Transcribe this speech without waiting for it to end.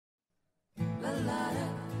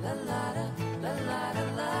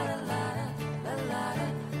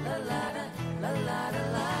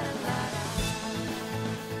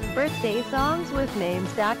Birthday songs with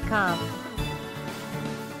names.com.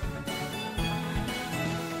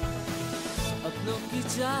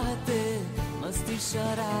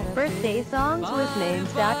 Birthday songs with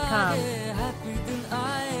names.com.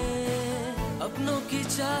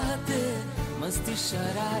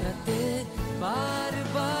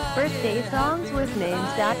 Birthday songs with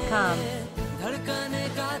names.com.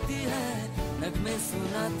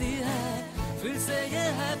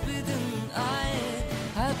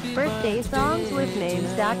 Birthday songs with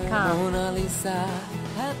names.com. Monalisha,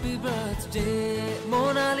 happy birthday,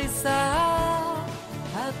 Monalisha,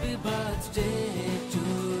 happy birthday to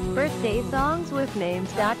you. Birthday songs with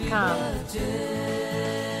names.com.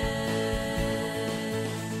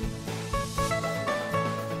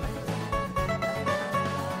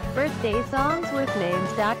 Birthday songs with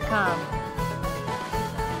names.com.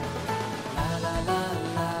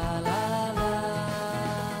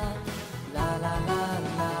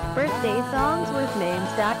 Birthday songs with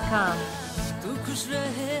names.com. तू खुश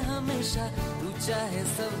रहे हमेशा, तू चाहे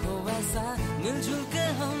सब हो वैसा, मिलजुल के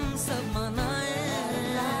हम सब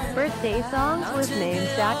मनाएं. Birthday songs with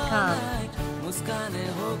names.com. मुस्काने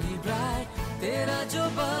होगी ब्राइट, तेरा जो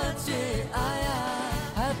बर्थडे आया.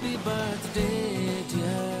 Happy birthday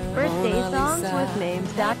dear Birthday songs Monalisha. with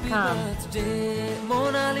names.com. Happy birthday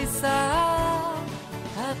Monalisha,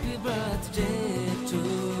 happy birthday to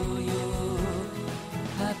you.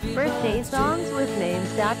 Happy Birthday songs with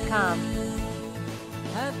names.com.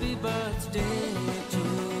 Happy birthday to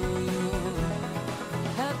you.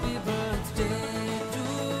 Happy birthday to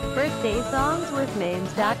you. Birthday songs with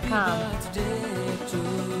names.com. Happy birthday to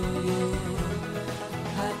you.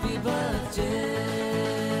 Happy birthday.